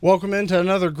Welcome into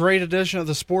another great edition of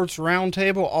the Sports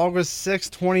Roundtable, August 6,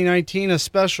 2019, a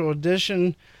special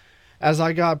edition as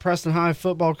I got Preston High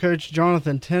football coach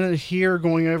Jonathan Tennant here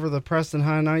going over the Preston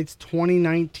High Knights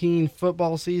 2019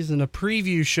 football season, a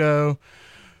preview show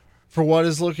for what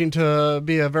is looking to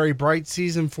be a very bright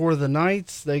season for the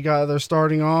Knights. They're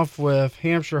starting off with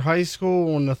Hampshire High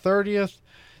School on the 30th.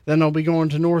 Then they'll be going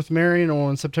to North Marion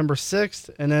on September 6th,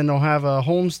 and then they'll have a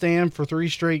homestand for 3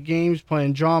 straight games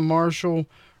playing John Marshall,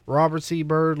 Robert C.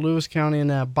 Byrd, Lewis County in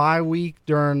that bye week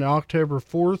during the October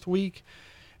 4th week,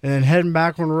 and then heading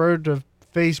back on the road to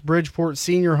face Bridgeport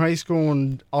Senior High School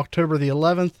on October the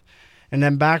 11th, and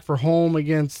then back for home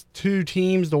against 2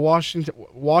 teams, the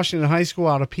Washington High School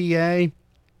out of PA and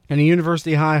the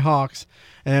University High Hawks,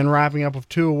 and then wrapping up with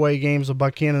 2 away games of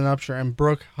Buchanan Upshur and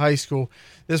Brooke High School.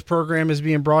 This program is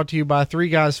being brought to you by 3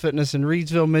 Guys Fitness in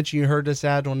Reedsville. Mitch, you heard this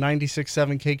ad on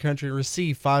 96.7 K Country.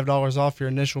 Receive $5 off your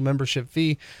initial membership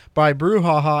fee. By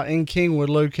Brouhaha in Kingwood,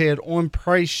 located on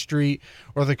Price Street,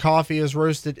 where the coffee beans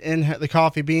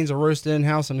are roasted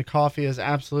in-house, and the coffee is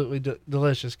absolutely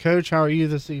delicious. Coach, how are you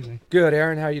this evening? Good,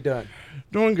 Aaron. How you doing?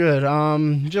 Doing good.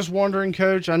 Just wondering,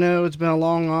 Coach, I know it's been a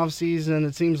long off season.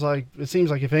 It seems like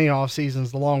if any off season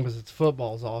is the longest, it's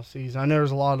football's off season. I know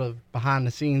there's a lot of behind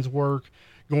the scenes work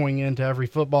going into every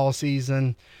football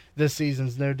season. This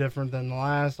season's no different than the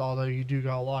last, although you do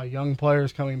got a lot of young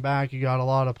players coming back. You got a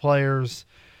lot of players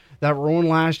that were on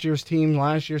last year's team.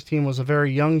 Last year's team was a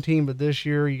very young team, but this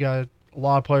year you got a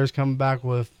lot of players coming back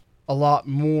with a lot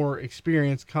more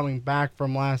experience coming back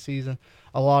from last season.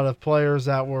 A lot of players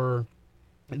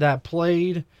that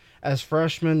played as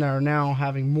freshmen that are now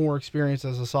having more experience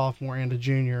as a sophomore and a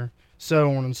junior,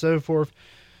 so on and so forth.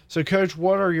 So, Coach,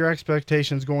 what are your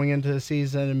expectations going into the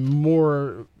season, and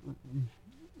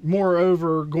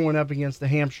moreover going up against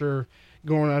Hampshire,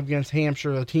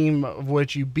 a team of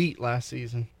which you beat last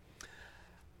season?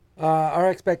 Our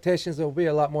expectations will be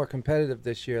a lot more competitive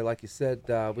this year. Like you said,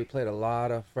 we played a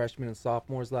lot of freshmen and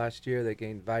sophomores last year. They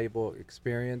gained valuable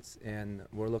experience, and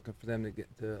we're looking for them to get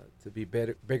to be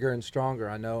bigger and stronger.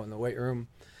 I know in the weight room,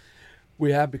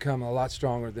 we have become a lot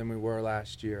stronger than we were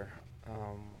last year.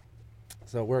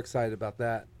 So we're excited about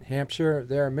that. Hampshire,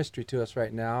 they're a mystery to us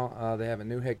right now. They have a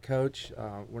new head coach.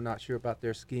 We're not sure about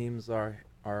their schemes or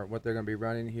what they're going to be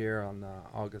running here on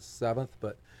August 7th,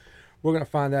 but we're going to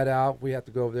find that out. We have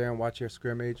to go over there and watch their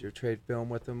scrimmage or trade film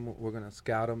with them. We're going to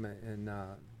scout them and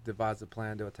devise a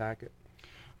plan to attack it.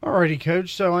 Alrighty,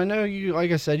 Coach. So I know you, like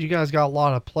I said, you guys got a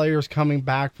lot of players coming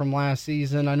back from last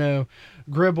season. I know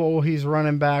Gribble, he's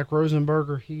running back.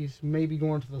 Rosenberger, he's maybe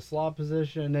going to the slot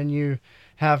position. And then you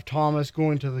have Thomas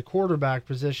going to the quarterback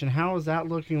position. How is that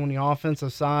looking on the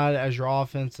offensive side as your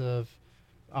offensive,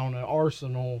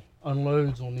 arsenal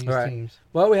unloads on these teams?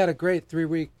 Well, we had a great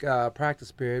 3-week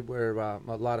practice period where a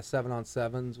lot of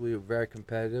 7-on-7s. We were very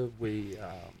competitive. We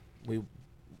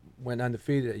went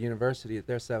undefeated at University at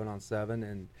their 7-on-7,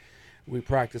 and we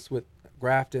practiced with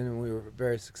Grafton, and we were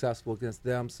very successful against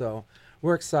them. So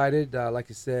we're excited. Like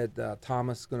you said,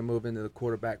 Thomas is going to move into the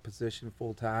quarterback position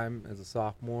full-time as a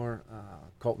sophomore.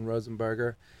 Colton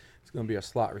Rosenberger is going to be a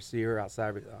slot receiver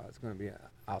outside. It's going to be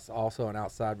also an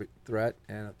outside threat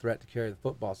and a threat to carry the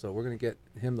football. So we're going to get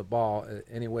him the ball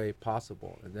any way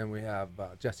possible. And then we have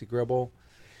Jesse Gribble.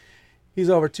 He's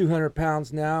over 200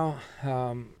 pounds now.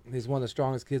 He's one of the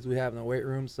strongest kids we have in the weight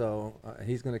room, so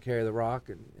he's going to carry the rock,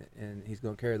 and he's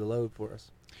going to carry the load for us.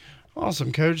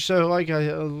 Awesome, Coach. So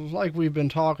like we've been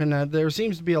talking, that there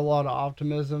seems to be a lot of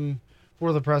optimism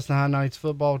for the Preston High Knights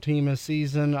football team this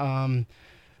season.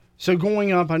 So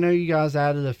going up, I know you guys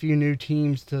added a few new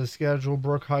teams to the schedule,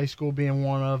 Brooke High School being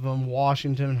one of them,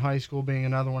 Washington High School being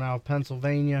another one out of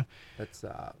Pennsylvania. That's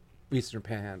Eastern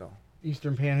Panhandle.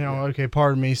 Eastern Panhandle, okay,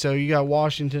 pardon me. So you got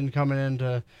Washington coming in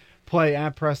to play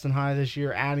at Preston High this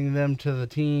year, adding them to the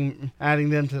team, adding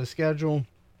them to the schedule.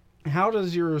 How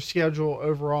does your schedule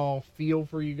overall feel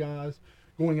for you guys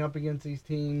going up against these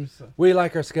teams? We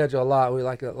like our schedule a lot. We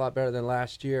like it a lot better than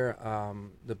last year.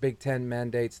 The Big Ten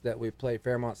mandates that we play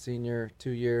Fairmont Senior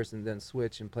 2 years and then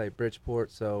switch and play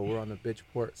Bridgeport, so we're on the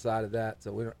Bridgeport side of that.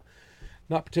 So we're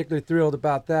not particularly thrilled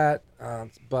about that,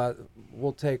 but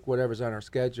we'll take whatever's on our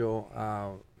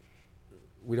schedule.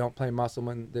 We don't play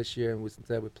Musselman this year, and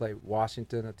instead we play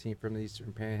Washington, a team from the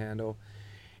Eastern Panhandle.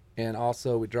 And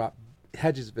also we dropped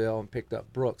Hedgesville and picked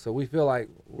up Brooke. So we feel like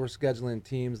we're scheduling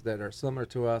teams that are similar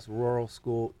to us, rural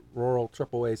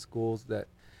AAA schools that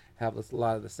have a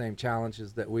lot of the same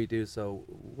challenges that we do. So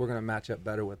we're going to match up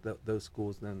better with those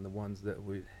schools than the ones that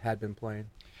we had been playing.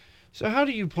 So how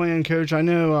do you plan, Coach? I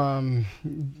know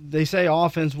they say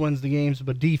offense wins the games,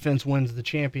 but defense wins the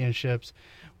championships.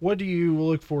 What do you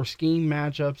look for scheme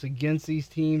matchups against these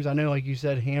teams? I know, like you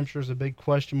said, Hampshire's a big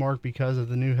question mark because of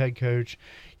the new head coach.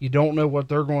 You don't know what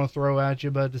they're going to throw at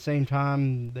you, but at the same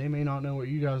time, they may not know what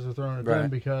you guys are throwing at them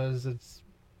because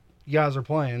you guys are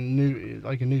playing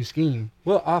a new scheme.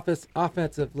 Well,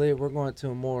 offensively, we're going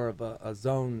to more of a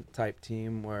zone type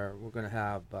team where we're going to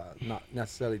have not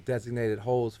necessarily designated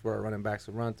holes for our running backs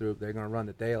to run through. They're going to run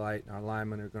the daylight, and our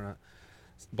linemen are going to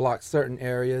block certain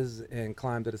areas and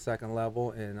climb to the second level,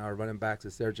 and our running backs,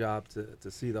 it's their job to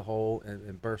see the hole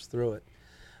and burst through it.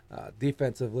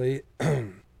 Defensively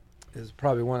is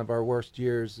probably one of our worst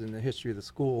years in the history of the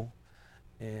school,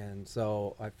 and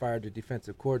so I fired the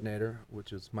defensive coordinator,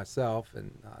 which was myself,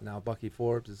 and now Bucky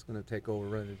Forbes is going to take over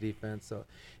running the defense. So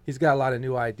he's got a lot of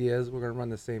new ideas. We're going to run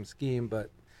the same scheme, but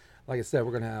like I said,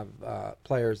 we're going to have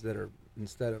players that are,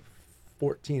 instead of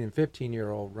 14 and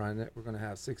 15-year-old running it, we're going to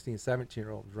have 16,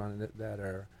 17-year-olds running it that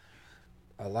are,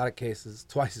 a lot of cases,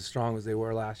 twice as strong as they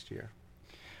were last year.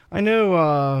 I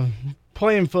know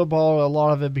playing football, a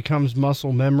lot of it becomes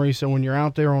muscle memory. So when you're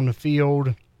out there on the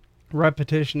field,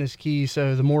 repetition is key.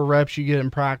 So the more reps you get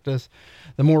in practice,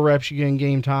 the more reps you get in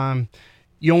game time,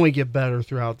 you only get better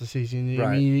throughout the season. Right.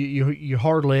 I mean, you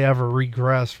hardly ever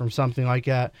regress from something like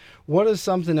that. What is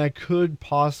something that could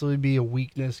possibly be a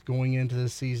weakness going into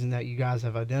this season that you guys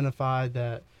have identified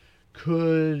that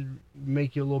could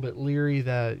make you a little bit leery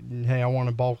that, hey, I want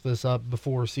to bulk this up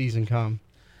before season come?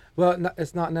 Well,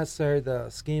 it's not necessarily the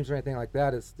schemes or anything like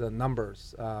that. It's the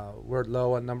numbers. We're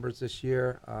low on numbers this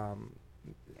year.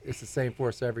 It's the same for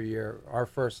us every year. Our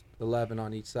first 11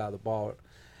 on each side of the ball,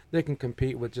 they can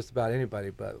compete with just about anybody,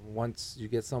 but once you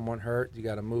get someone hurt, you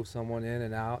got to move someone in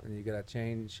and out, and you got to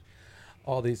change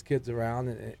all these kids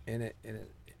around, and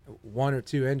one or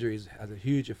two injuries has a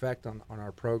huge effect on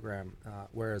our program,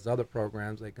 whereas other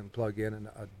programs, they can plug in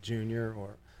a junior,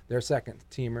 or their second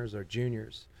teamers are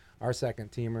juniors. Our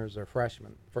second teamers are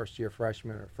freshmen, first-year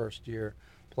freshmen or first-year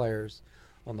players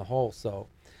on the whole. So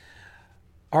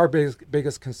our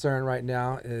biggest concern right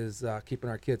now is keeping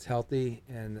our kids healthy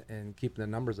and keeping the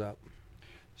numbers up.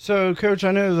 So, Coach,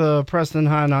 I know the Preston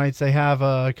High Knights, they have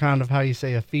a kind of, how you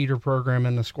say, a feeder program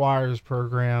in the Squires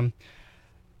program.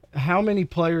 How many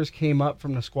players came up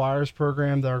from the Squires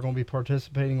program that are going to be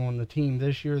participating on the team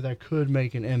this year that could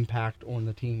make an impact on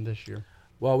the team this year?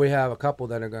 Well, we have a couple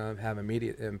that are going to have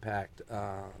immediate impact.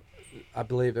 I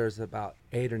believe there's about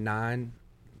 8 or 9,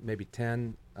 maybe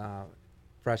 10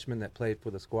 freshmen that played for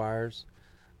the Squires.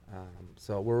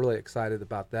 So we're really excited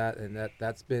about that, and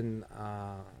that's been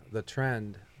the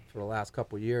trend for the last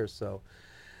couple of years. So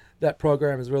that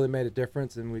program has really made a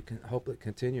difference, and we can hope it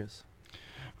continues.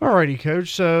 Alrighty,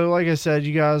 Coach. So, like I said,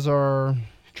 you guys are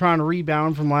trying to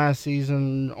rebound from last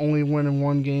season, only winning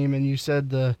one game, and you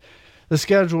said the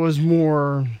schedule is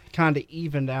more kind of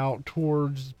evened out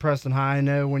towards Preston High. I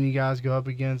know when you guys go up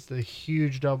against the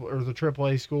huge double or the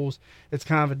AAA schools, it's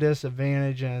kind of a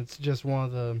disadvantage, and it's just one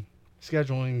of the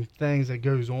scheduling things that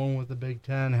goes on with the Big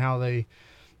Ten,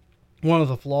 one of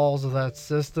the flaws of that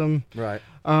system. Right.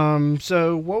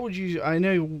 So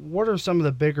what are some of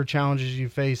the bigger challenges you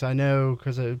face? I know,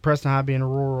 because Preston High being a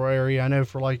rural area, I know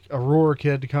for like a rural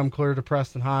kid to come clear to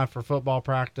Preston High for football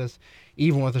practice,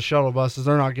 even with the shuttle buses,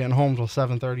 they're not getting home till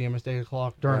 7:30, almost 8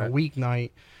 o'clock during a weeknight.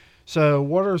 So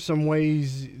what are some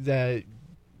ways that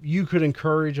you could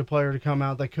encourage a player to come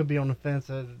out that could be on the fence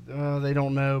that they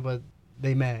don't know, but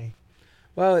they may?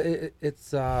 Well,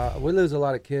 it's we lose a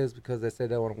lot of kids because they say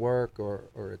they want to work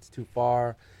or it's too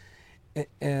far.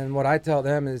 And what I tell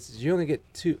them is you only get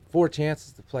 4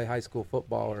 chances to play high school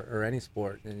football or any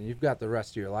sport, and you've got the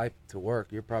rest of your life to work.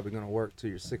 You're probably going to work to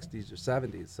your 60s or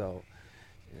 70s. So,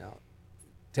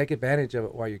 take advantage of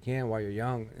it while you can, while you're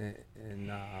young.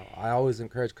 And I always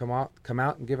encourage come out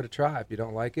and give it a try. If you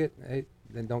don't like it, hey,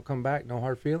 then don't come back. No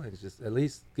hard feelings. Just at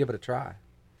least give it a try.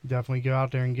 Definitely go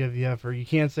out there and give the effort. You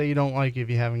can't say you don't like it if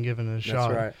you haven't given it a shot.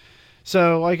 That's right.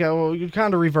 So,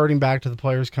 kind of reverting back to the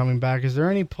players coming back, is there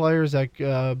any players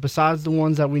that, besides the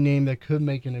ones that we named, that could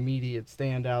make an immediate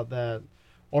standout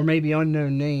or maybe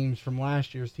unknown names from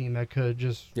last year's team that could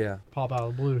just pop out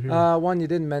of the blue here? One you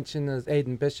didn't mention is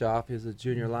Aiden Bischoff. He's a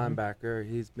junior linebacker.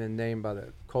 He's been named by the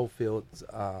Coalfields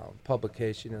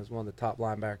publication as one of the top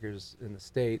linebackers in the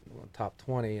state, top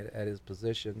 20 at his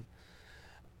position.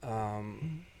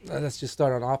 Let's just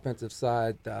start on the offensive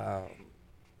side.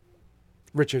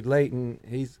 Richard Layton,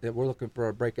 we're looking for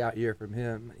a breakout year from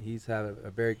him. He's had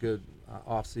a very good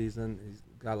off season. He's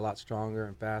got a lot stronger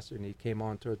and faster, and he came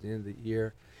on towards the end of the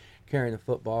year carrying the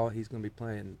football. He's going to be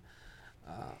playing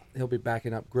he'll be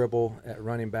backing up Gribble at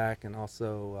running back, and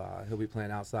also he'll be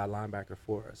playing outside linebacker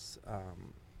for us.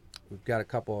 We've got a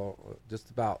couple, just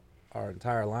about our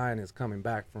entire line is coming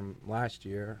back from last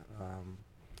year.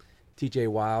 TJ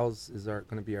Wiles is going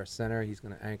to be our center. He's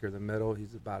going to anchor the middle.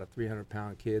 He's about a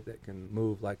 300-pound kid that can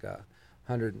move like a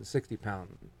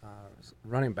 160-pound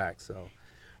running back. So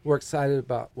we're excited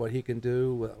about what he can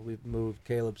do. We've moved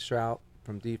Caleb Strout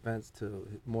from defense to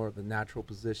more of a natural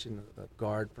position of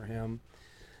guard for him.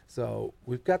 So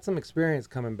we've got some experience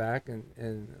coming back,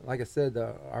 and like I said,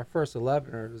 our first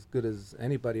 11 are as good as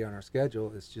anybody on our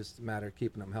schedule. It's just a matter of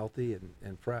keeping them healthy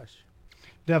and fresh.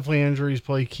 Definitely injuries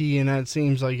play key, and that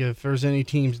seems like if there's any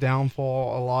team's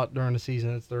downfall a lot during the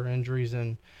season, it's their injuries.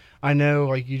 And I know,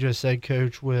 like you just said,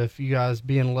 Coach, with you guys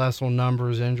being less on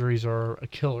numbers, injuries are a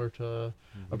killer to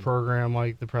a program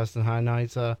like the Preston High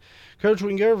Knights. Coach, we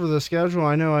can go over the schedule.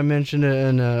 I know I mentioned it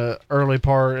in the early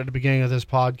part at the beginning of this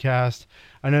podcast.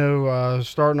 I know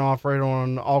starting off right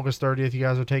on August 30th, you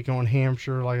guys are taking on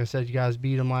Hampshire. Like I said, you guys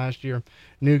beat them last year.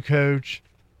 New coach,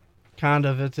 kind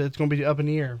of. It's going to be up in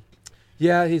the air.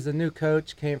 Yeah, he's a new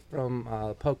coach. Came from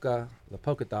the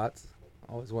Polka Dots.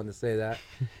 Always wanted to say that.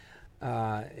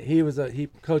 He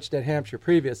coached at Hampshire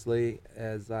previously,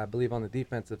 as I believe on the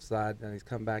defensive side, and he's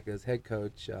come back as head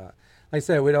coach. Like I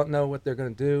said, we don't know what they're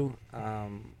going to do,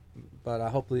 but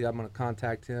hopefully I'm going to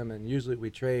contact him. And usually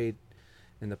we trade.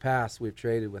 In the past, we've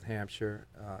traded with Hampshire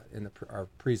in our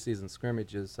preseason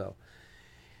scrimmages, so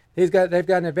they've got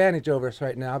an advantage over us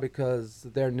right now because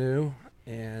they're new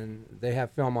and they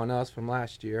have film on us from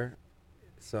last year.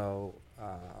 So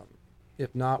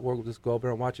if not, we'll just go over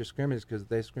and watch your scrimmage because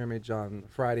they scrimmage on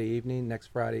next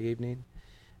Friday evening.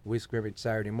 We scrimmage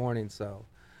Saturday morning, so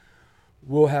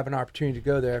we'll have an opportunity to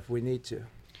go there if we need to.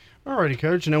 Alrighty,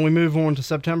 Coach, and then we move on to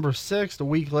September 6th. A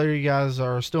week later, you guys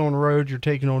are still on the road. You're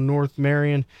taking on North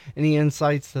Marion. Any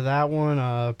insights to that one?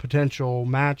 Potential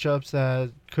matchups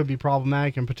that could be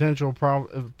problematic and potential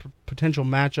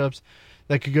matchups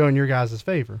that could go in your guys'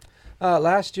 favor?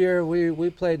 Last year, we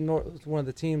played one of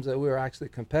the teams that we were actually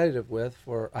competitive with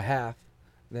for a half.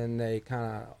 Then they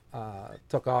kind of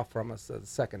took off from us the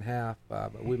second half.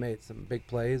 But we made some big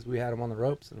plays. We had them on the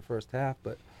ropes in the first half.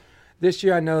 But this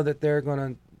year, I know that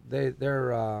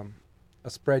they're a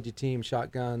spread you team,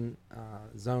 shotgun,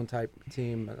 zone type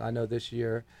team. I know this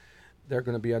year they're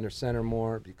going to be under center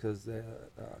more because,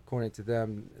 according to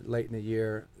them, late in the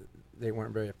year they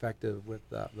weren't very effective with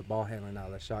the ball handling out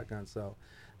of the shotgun. So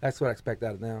that's what I expect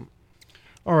out of them.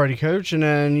 Alrighty, Coach, and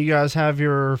then you guys have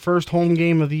your first home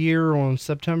game of the year on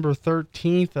September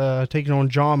 13th, taking on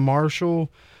John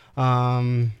Marshall.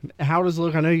 How does it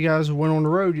look? I know you guys went on the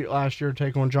road last year to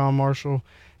take on John Marshall.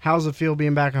 How's it feel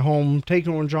being back at home,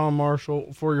 taking on John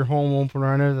Marshall for your home opener?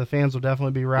 I know the fans will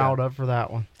definitely be riled up for that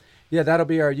one. Yeah, that'll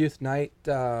be our youth night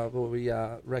where we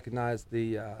recognize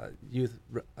the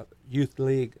youth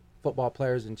league football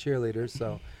players and cheerleaders.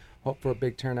 So hope for a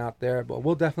big turnout there. But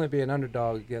we'll definitely be an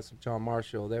underdog against John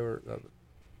Marshall. They were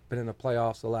been in the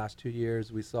playoffs the last 2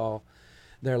 years. We saw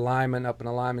their linemen up in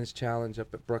a lineman's challenge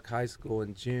up at Brook High School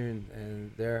in June,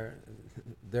 and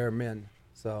they're men.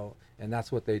 So, and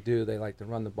that's what they do. They like to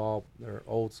run the ball. They're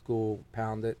old school,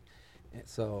 pound it. And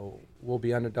so we'll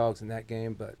be underdogs in that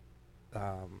game, but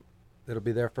it'll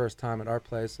be their first time at our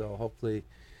place, so hopefully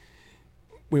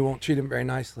we won't treat them very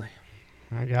nicely.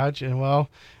 I got you. Well,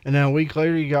 and then a week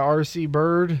later you got RC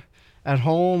Bird at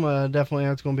home. Definitely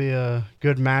that's going to be a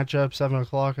good matchup, 7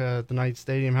 o'clock at the Knight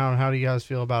Stadium. How do you guys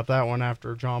feel about that one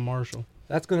after John Marshall?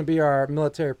 That's going to be our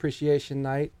military appreciation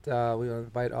night. We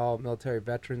invite all military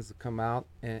veterans to come out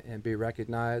and be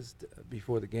recognized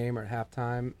before the game or at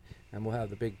halftime. And we'll have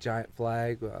the big giant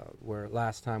flag where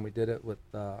last time we did it with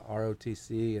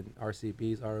ROTC and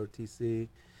RCB's ROTC.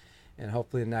 And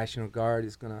hopefully the National Guard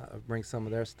is going to bring some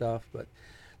of their stuff. But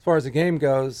as far as the game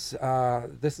goes,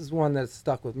 this is one that's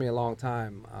stuck with me a long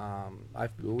time.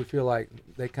 We feel like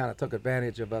they kind of took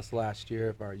advantage of us last year,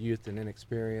 of our youth and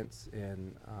inexperience,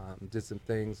 and did some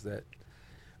things that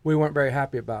we weren't very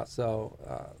happy about. So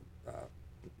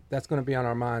that's going to be on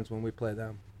our minds when we play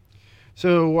them.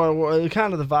 So what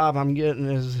kind of the vibe I'm getting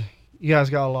is you guys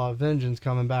got a lot of vengeance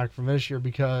coming back from this year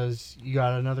because you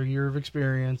got another year of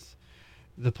experience.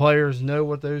 The players know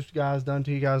what those guys done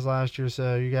to you guys last year,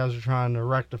 so you guys are trying to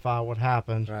rectify what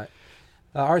happened. Right.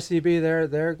 RCB,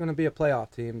 they're going to be a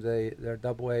playoff team. They're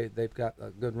double A. They've got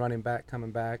a good running back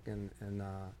coming back and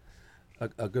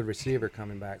a good receiver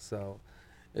coming back. So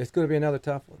it's going to be another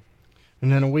tough one.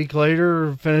 And then a week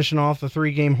later, finishing off the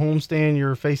 3-game homestand,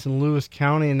 you're facing Lewis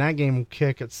County, and that game will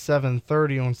kick at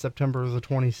 7:30 on September the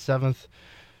 27th.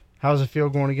 How does it feel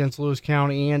going against Lewis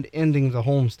County and ending the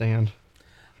homestand?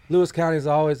 Lewis County is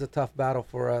always a tough battle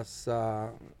for us.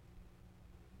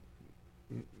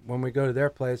 when we go to their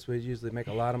place, we usually make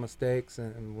a lot of mistakes,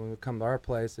 and when we come to our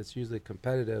place, it's usually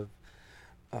competitive.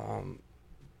 Um,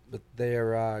 but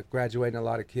they're graduating a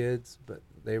lot of kids, but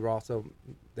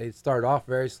they started off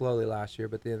very slowly last year,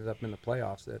 but they ended up in the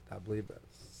playoffs at, I believe,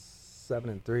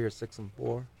 7-3 or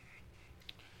 6-4.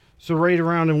 So right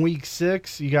around in week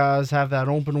 6, you guys have that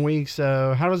open week.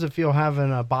 So how does it feel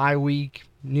having a bye week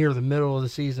near the middle of the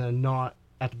season and not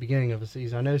at the beginning of the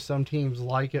season? I know some teams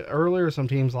like it earlier, some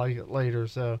teams like it later.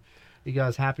 So you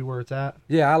guys happy where it's at?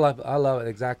 Yeah, I love it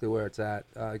exactly where it's at.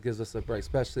 It gives us a break,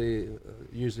 especially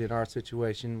usually in our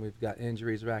situation. We've got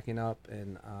injuries racking up,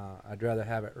 and I'd rather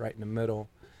have it right in the middle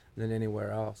than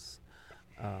anywhere else.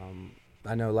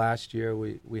 I know last year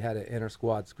we had an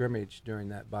inter-squad scrimmage during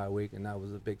that bye week, and that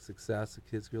was a big success. The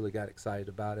kids really got excited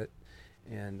about it,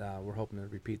 and we're hoping to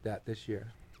repeat that this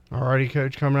year. Alrighty,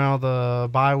 Coach, coming out of the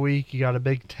bye week, you got a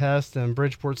big test in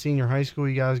Bridgeport Senior High School.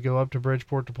 You guys go up to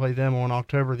Bridgeport to play them on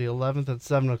October the 11th at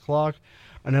 7 o'clock.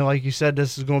 I know, like you said,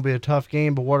 this is going to be a tough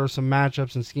game, but what are some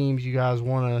matchups and schemes you guys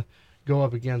want to go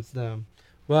up against them?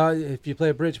 Well, if you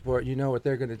play Bridgeport, you know what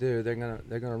they're going to do. They're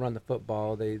gonna run the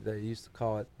football. They used to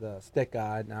call it the stick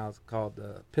eye. Now it's called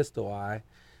the pistol eye,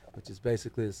 which is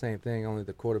basically the same thing. Only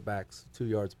the quarterback's 2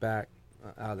 yards back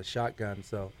out of the shotgun.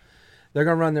 So they're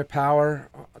going to run their power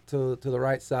to the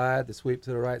right side, the sweep to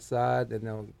the right side, and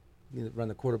they'll run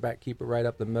the quarterback, keep it right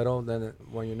up the middle. Then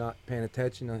when you're not paying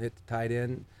attention, they'll hit the tight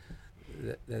end.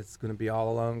 That's going to be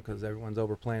all alone because everyone's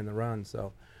overplaying the run.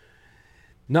 So.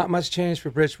 Not much change for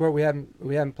Bridgeport. We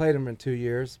haven't played them in 2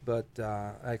 years, but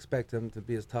I expect them to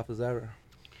be as tough as ever.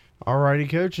 Alrighty,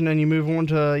 Coach, and then you move on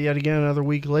to yet again another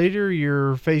week later.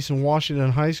 You're facing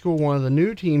Washington High School, one of the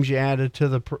new teams you added to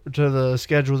the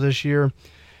schedule this year.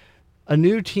 A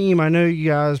new team. I know you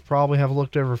guys probably have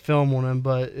looked over film on them,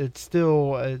 but it's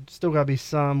still got to be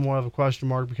somewhat of a question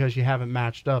mark because you haven't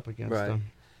matched up against them.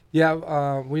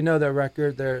 Yeah, we know their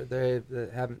record. They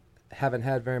haven't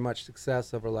had very much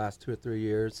success over the last 2 or 3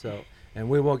 years. So, and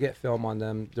we will get film on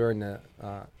them during the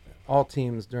all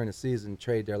teams during the season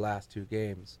trade their last 2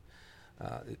 games.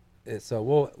 So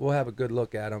we'll have a good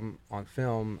look at them on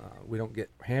film. We don't get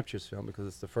Hampshire's film because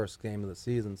it's the first game of the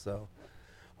season. So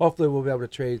hopefully we'll be able to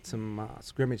trade some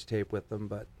scrimmage tape with them.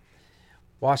 But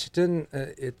Washington,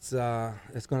 it's going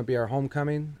to be our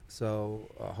homecoming. So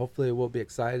hopefully we'll be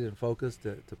excited and focused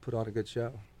to put on a good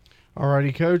show.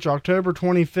 Alrighty, Coach. October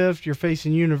 25th, you're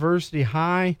facing University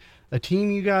High, a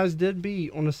team you guys did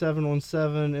beat on a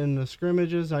 7-on-7 in the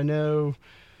scrimmages. I know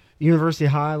University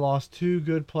High lost 2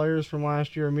 good players from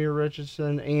last year, Amir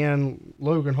Richardson and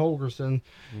Logan Holgerson.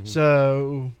 Mm-hmm.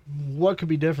 So what could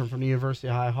be different from the University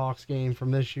High Hawks game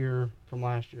from this year from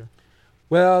last year?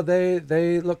 Well,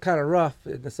 they look kind of rough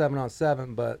in the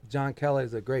 7-on-7, but John Kelly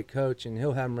is a great coach, and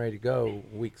he'll have them ready to go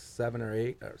weeks 7 or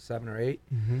 8.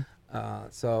 Mm-hmm.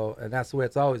 And that's the way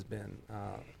it's always been.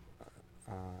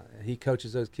 He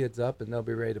coaches those kids up, and they'll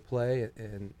be ready to play.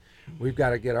 And we've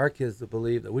got to get our kids to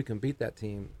believe that we can beat that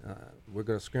team. We're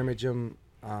going to scrimmage them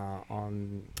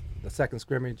on the second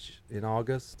scrimmage in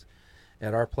August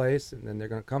at our place, and then they're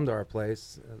going to come to our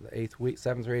place the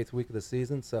 7th or 8th week of the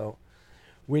season. So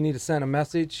we need to send a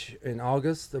message in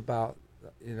August about,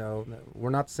 we're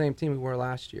not the same team we were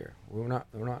last year. You're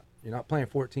not playing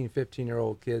 14,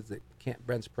 15-year-old kids that can't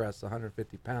bench press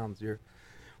 150 pounds.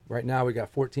 Right now we got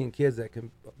 14 kids that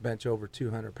can bench over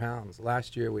 200 pounds.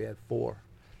 Last year we had 4.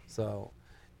 So,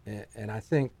 and I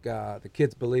think the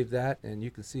kids believe that, and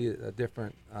you can see a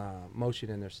different motion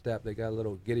in their step. They got a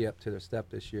little giddy up to their step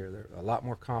this year. They're a lot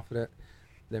more confident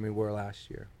than we were last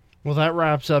year. Well, that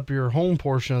wraps up your home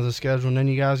portion of the schedule, and then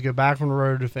you guys go back on the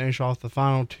road to finish off the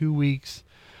final 2 weeks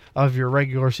of your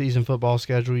regular season football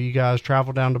schedule. You guys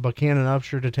travel down to Buchanan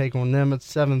Upshur to take on them at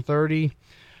 7:30.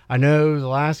 I know the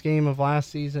last game of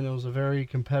last season, it was a very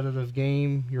competitive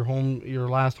game. Your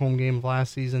last home game of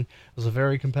last season was a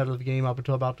very competitive game up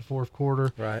until about the 4th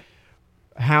quarter. Right.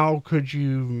 How could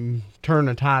you turn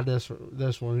the tide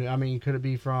this one? I mean, could it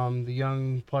be from the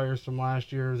young players from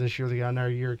last year? This year they got another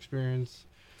year experience.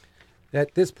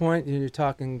 At this point, you're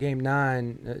talking game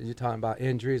 9. You're talking about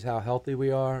injuries, how healthy we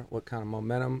are, what kind of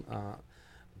momentum.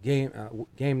 Game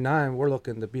 9, we're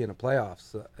looking to be in the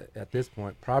playoffs at this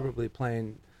point, probably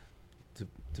playing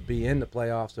to be in the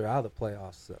playoffs or out of the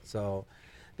playoffs. So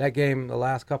that game the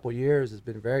last couple of years has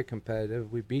been very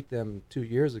competitive. We beat them 2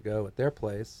 years ago at their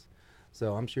place,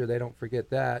 so I'm sure they don't forget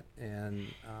that. And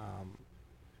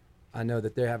I know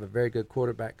that they have a very good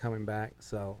quarterback coming back.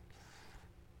 So.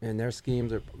 And their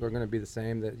schemes are going to be the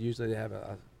same. That usually they have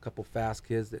a couple fast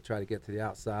kids that try to get to the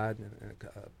outside and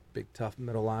a big, tough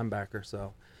middle linebacker.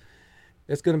 So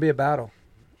it's going to be a battle.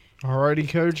 Alrighty,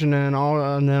 coach, and then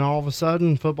all of a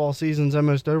sudden, football season's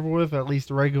almost over with. At least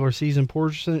the regular season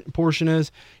portion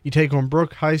is. You take on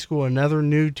Brooke High School, another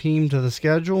new team to the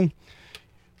schedule.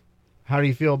 How do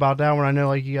you feel about that one? I know,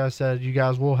 like you guys said, you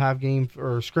guys will have game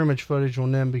or scrimmage footage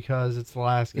on them because it's the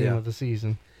last game of the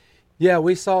season. Yeah,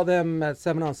 we saw them at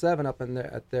 7-on-7 up in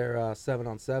their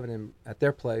 7-on-7 at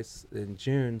their place in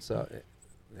June. So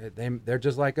they're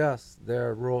just like us. They're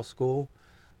a rural school.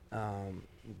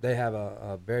 They have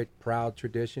a very proud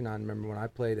tradition. I remember when I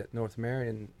played at North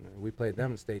Marion, we played them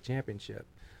in the state championship.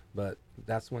 But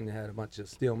that's when they had a bunch of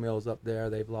steel mills up there.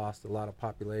 They've lost a lot of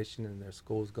population, and their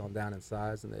school's gone down in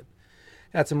size, and they've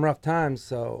had some rough times.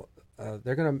 So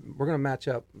we're gonna match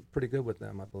up pretty good with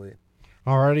them, I believe.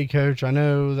 Alrighty, Coach. I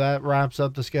know that wraps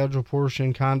up the schedule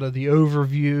portion, kind of the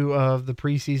overview of the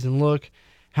preseason look.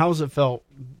 How's it felt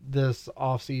this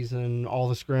offseason, all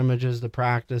the scrimmages, the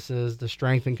practices, the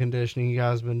strength and conditioning you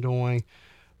guys have been doing?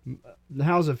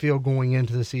 How's it feel going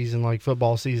into the season, like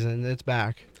football season? It's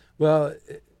back. Well,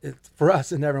 for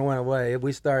us, it never went away.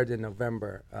 We started in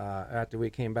November after we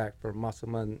came back from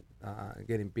Musselman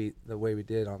getting beat the way we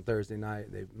did on Thursday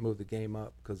night. They moved the game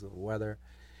up because of the weather.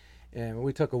 And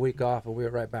we took a week off, and we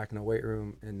were right back in the weight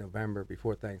room in November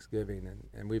before Thanksgiving,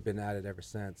 and we've been at it ever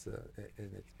since.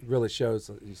 And it really shows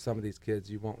some of these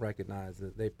kids you won't recognize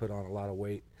that they put on a lot of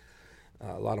weight,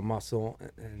 a lot of muscle,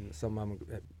 and some of them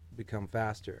have become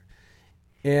faster.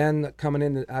 And coming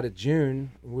in out of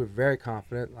June, we were very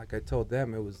confident. Like I told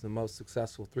them, it was the most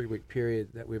successful 3-week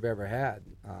period that we've ever had.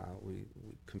 We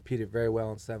competed very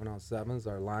well in 7-on-7s.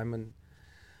 Our linemen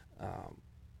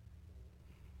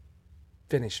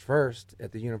finished first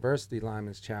at the University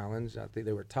Lineman's Challenge. I think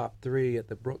they were top 3 at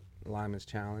the Brook Lineman's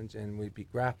Challenge, and we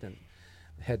beat Grafton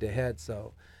head-to-head.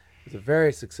 So it was a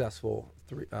very successful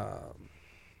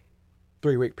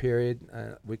 3-week period.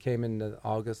 We came into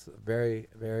August very,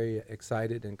 very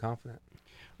excited and confident.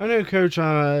 I know, Coach,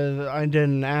 I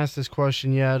didn't ask this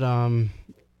question yet.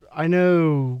 I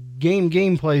know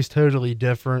gameplay is totally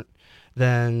different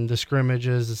than the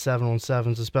scrimmages, the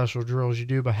 7-on-7s, the special drills you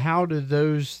do, but how do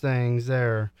those things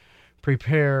there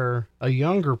prepare a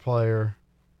younger player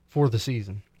for the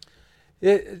season?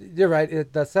 You're right.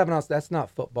 The 7-on, that's not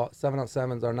football.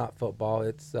 7-on-7s are not football.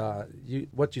 It's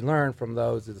what you learn from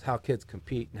those is how kids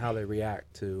compete and how they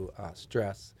react to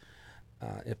stress.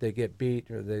 If they get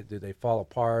beat, or do they fall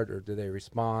apart, or do they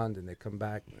respond and they come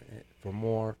back for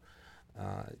more?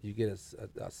 You get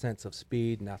a sense of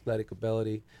speed and athletic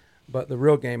ability. But the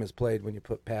real game is played when you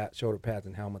put shoulder pads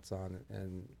and helmets on,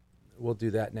 and we'll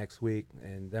do that next week,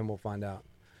 and then we'll find out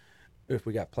if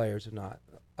we got players or not.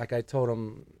 Like I told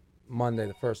them Monday,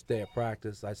 the first day of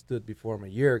practice, I stood before them a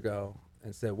year ago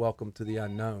and said, "Welcome to the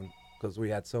unknown," because we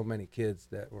had so many kids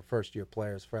that were first-year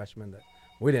players, freshmen, that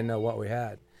we didn't know what we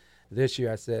had. This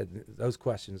year, I said those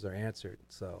questions are answered,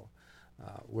 so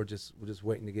we're just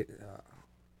waiting to get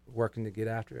working to get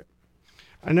after it.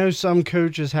 I know some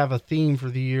coaches have a theme for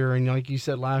the year, and like you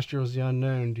said, last year was the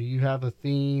unknown. Do you have a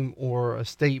theme or a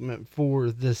statement for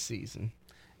this season?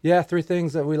 Yeah, 3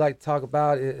 things that we like to talk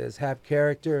about is have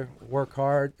character, work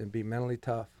hard, and be mentally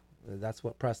tough. That's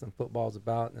what Preston football is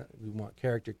about. We want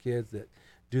character kids that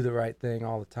do the right thing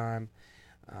all the time,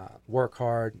 work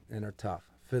hard, and are tough,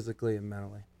 physically and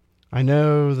mentally. I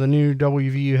know the new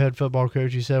WVU head football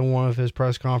coach, he said in one of his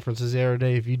press conferences the other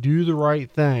day, if you do the right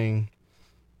thing,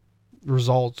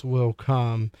 results will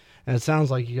come. And it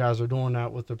sounds like you guys are doing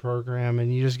that with the program,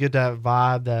 and you just get that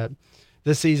vibe that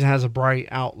this season has a bright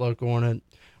outlook on it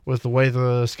with the way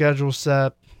the schedule's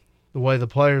set, the way the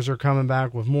players are coming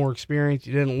back with more experience.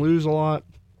 You didn't lose a lot,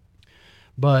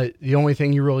 but the only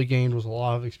thing you really gained was a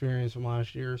lot of experience from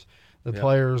last year's. The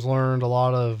players learned a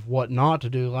lot of what not to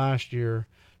do last year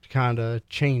to kind of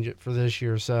change it for this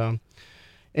year. So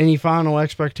any final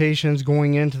expectations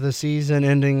going into the season,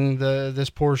 ending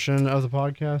this portion of the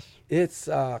podcast? It's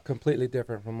completely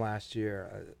different from last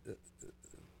year.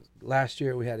 Last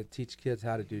year we had to teach kids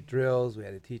how to do drills. We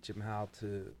had to teach them how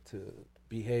to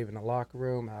behave in the locker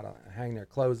room, how to hang their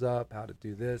clothes up, how to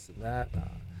do this and that.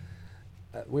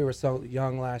 We were so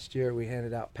young last year, we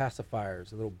handed out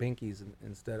pacifiers, little binkies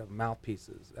instead of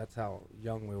mouthpieces. That's how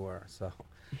young we were. So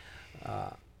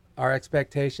our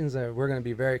expectations are we're going to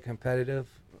be very competitive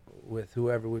with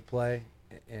whoever we play,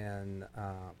 and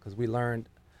because we learned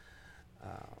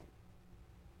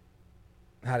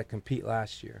how to compete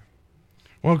last year.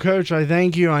 Well, Coach, I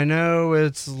thank you. I know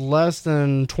it's less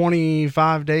than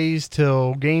 25 days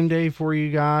till game day for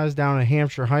you guys down at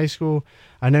Hampshire High School.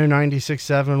 I know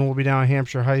 96.7 will be down at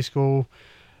Hampshire High School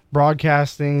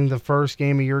broadcasting the first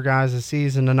game of your guys'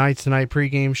 season. The Knights Tonight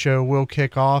pregame show will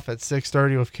kick off at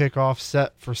 6:30 with kickoff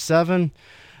set for 7.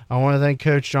 I want to thank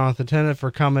Coach Jonathan Tennant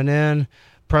for coming in.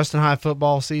 Preston High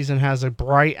football season has a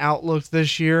bright outlook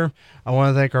this year. I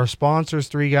want to thank our sponsors,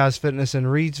 Three Guys Fitness in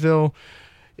Reedsville.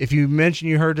 If you mention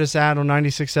you heard this ad on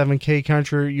 96.7 K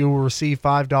Country, you will receive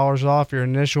 $5 off your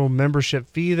initial membership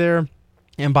fee there.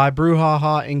 And by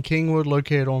Brouhaha in Kingwood,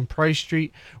 located on Price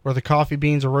Street, where the coffee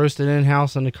beans are roasted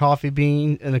in-house and the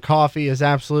coffee is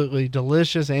absolutely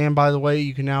delicious. And by the way,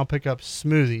 you can now pick up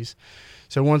smoothies.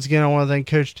 So once again, I want to thank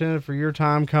Coach Tennant for your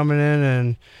time coming in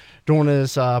and doing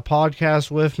this podcast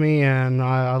with me, and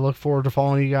I look forward to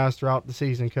following you guys throughout the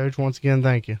season. Coach, once again,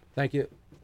 thank you. Thank you.